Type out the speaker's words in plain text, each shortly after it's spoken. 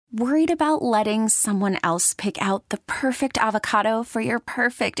Worried about letting someone else pick out the perfect avocado for your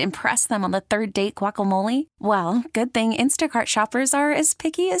perfect impress them on the third date guacamole? Well, good thing Instacart shoppers are as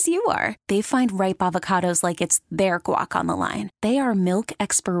picky as you are. They find ripe avocados like it's their guac on the line. They are milk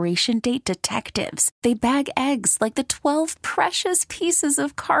expiration date detectives. They bag eggs like the 12 precious pieces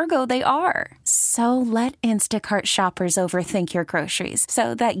of cargo they are. So let Instacart shoppers overthink your groceries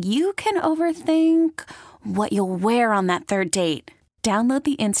so that you can overthink what you'll wear on that third date. Download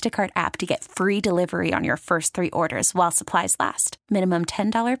the Instacart app to get free delivery on your first 3 orders while supplies last. Minimum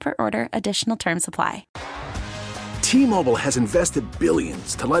 $10 per order. Additional terms apply. T-Mobile has invested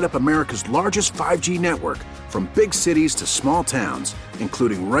billions to light up America's largest 5G network, from big cities to small towns,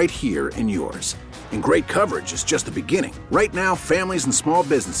 including right here in yours. And great coverage is just the beginning. Right now, families and small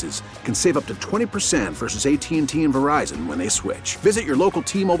businesses can save up to 20% versus AT&T and Verizon when they switch. Visit your local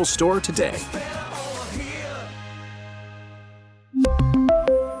T-Mobile store today.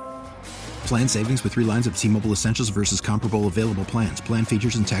 Plan savings with 3 lines of T-Mobile Essentials versus comparable available plans. Plan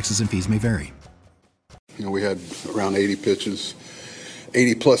features and taxes and fees may vary. You know, we had around 80 pitches,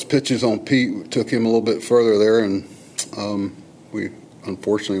 80-plus pitches on Pete. We took him a little bit further there, and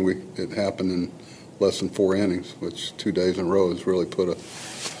it happened in less than 4 innings, which 2 days in a row has really put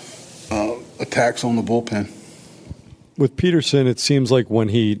a tax on the bullpen. With Peterson, it seems like when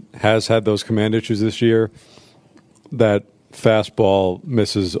he has had those command issues this year, that fastball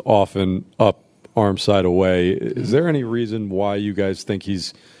misses often up, arm side away. Is there any reason why you guys think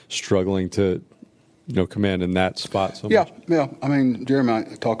he's struggling to, command in that spot so much? Yeah. I mean, Jeremy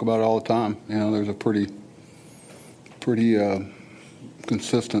and I talk about it all the time. There's a pretty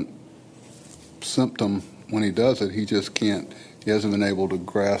consistent symptom when he does it. He just can't. He hasn't been able to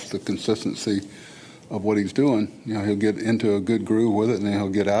grasp the consistency of what he's doing. He'll get into a good groove with it, and then he'll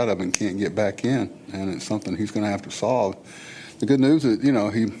get out of it and can't get back in. And it's something he's going to have to solve. The good news is,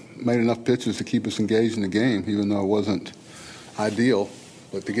 he made enough pitches to keep us engaged in the game, even though it wasn't ideal.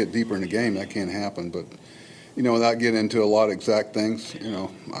 But to get deeper in the game, that can't happen. But, without getting into a lot of exact things,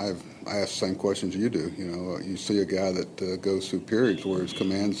 I ask the same questions you do. You see a guy that goes through periods where his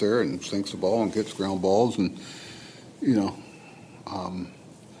command's there and sinks the ball and gets ground balls. And,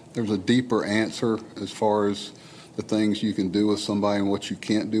 there's a deeper answer as far as the things you can do with somebody and what you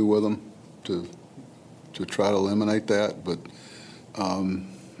can't do with them to try to eliminate that. But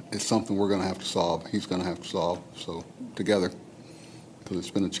it's something we're going to have to solve. He's going to have to solve. So together, because it's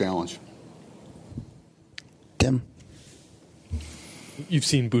been a challenge. Tim? You've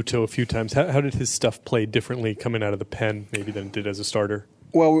seen Buto a few times. How did his stuff play differently coming out of the pen maybe than it did as a starter?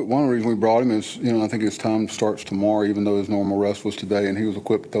 Well, one of the reasons we brought him is, I think his time starts tomorrow, even though his normal rest was today, and he was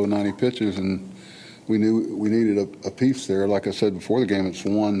equipped to throw 90 pitches, and we knew we needed a piece there. Like I said before the game, it's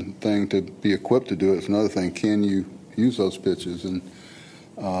one thing to be equipped to do it. It's another thing, can you use those pitches? And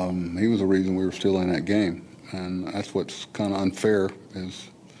he was the reason we were still in that game, and that's what's kind of unfair is,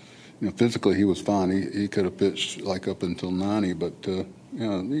 physically he was fine. He could have pitched like up until 90, but,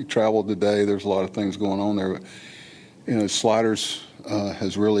 he traveled today. There's a lot of things going on there. But, his sliders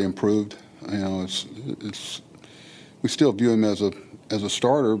has really improved. It's we still view him as a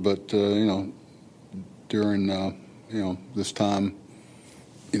starter, but during this time,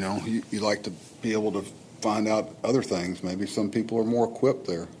 you like to be able to find out other things. Maybe some people are more equipped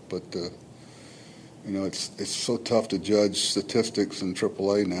there, but it's so tough to judge statistics in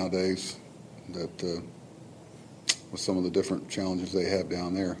AAA nowadays that with some of the different challenges they have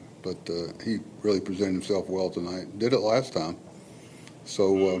down there. But he really presented himself well tonight. Did it last time.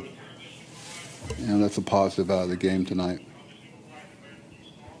 So, that's a positive out of the game tonight.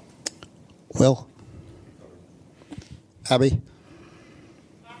 Will? Abby?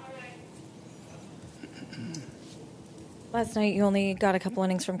 Last night you only got a couple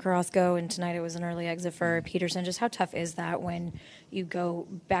innings from Carrasco, and tonight it was an early exit for Peterson. Just how tough is that when you go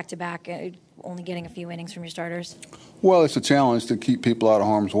back-to-back, only getting a few innings from your starters? Well, it's a challenge to keep people out of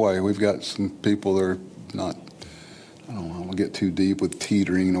harm's way. We've got some people that are not, I don't want to get too deep with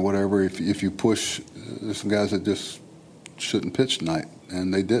teetering or whatever. If you push, there's some guys that just shouldn't pitch tonight,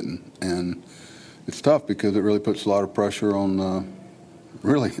 and they didn't. And it's tough because it really puts a lot of pressure on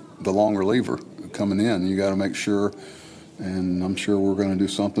really the long reliever coming in. You got to make sure. And I'm sure we're going to do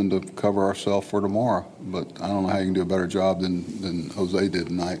something to cover ourselves for tomorrow. But I don't know how you can do a better job than Jose did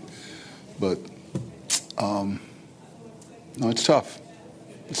tonight. But, no, it's tough.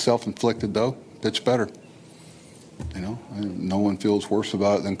 It's self-inflicted, though. Pitch better. No one feels worse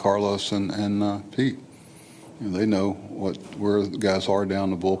about it than Carlos and Pete. They know where the guys are down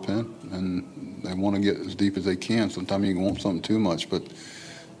the bullpen, and they want to get as deep as they can. Sometimes you can want something too much, but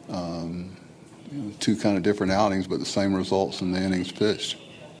two kind of different outings, but the same results in the innings pitched.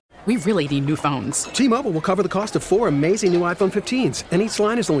 We really need new phones. T-Mobile will cover the cost of 4 amazing new iPhone 15s, and each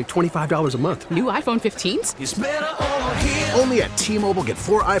line is only $25 a month. New iPhone 15s? It's better over here. Only at T-Mobile, get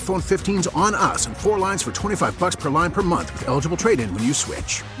 4 iPhone 15s on us and 4 lines for $25 per line per month with eligible trade-in when you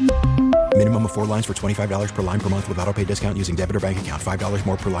switch. Minimum of 4 lines for $25 per line per month with autopay discount using debit or bank account. $5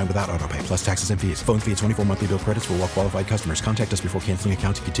 more per line without autopay, plus taxes and fees. Phone fee at 24 monthly bill credits for well-qualified customers. Contact us before canceling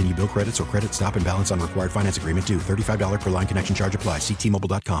account to continue bill credits or credit stop and balance on required finance agreement due. $35 per line connection charge applies. See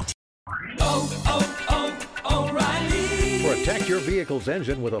T-Mobile.com. O'Reilly. Protect your vehicle's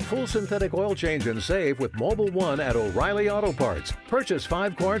engine with a full synthetic oil change and save with Mobile One at O'Reilly Auto Parts. Purchase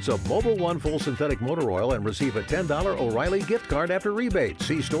 5 quarts of Mobile One full synthetic motor oil and receive a $10 O'Reilly gift card after rebate.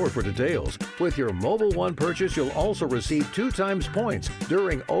 See store for details. With your Mobile One purchase, you'll also receive 2 times points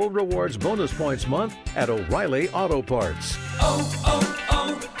during O Rewards Bonus Points Month at O'Reilly Auto Parts.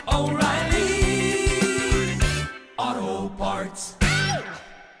 O'Reilly.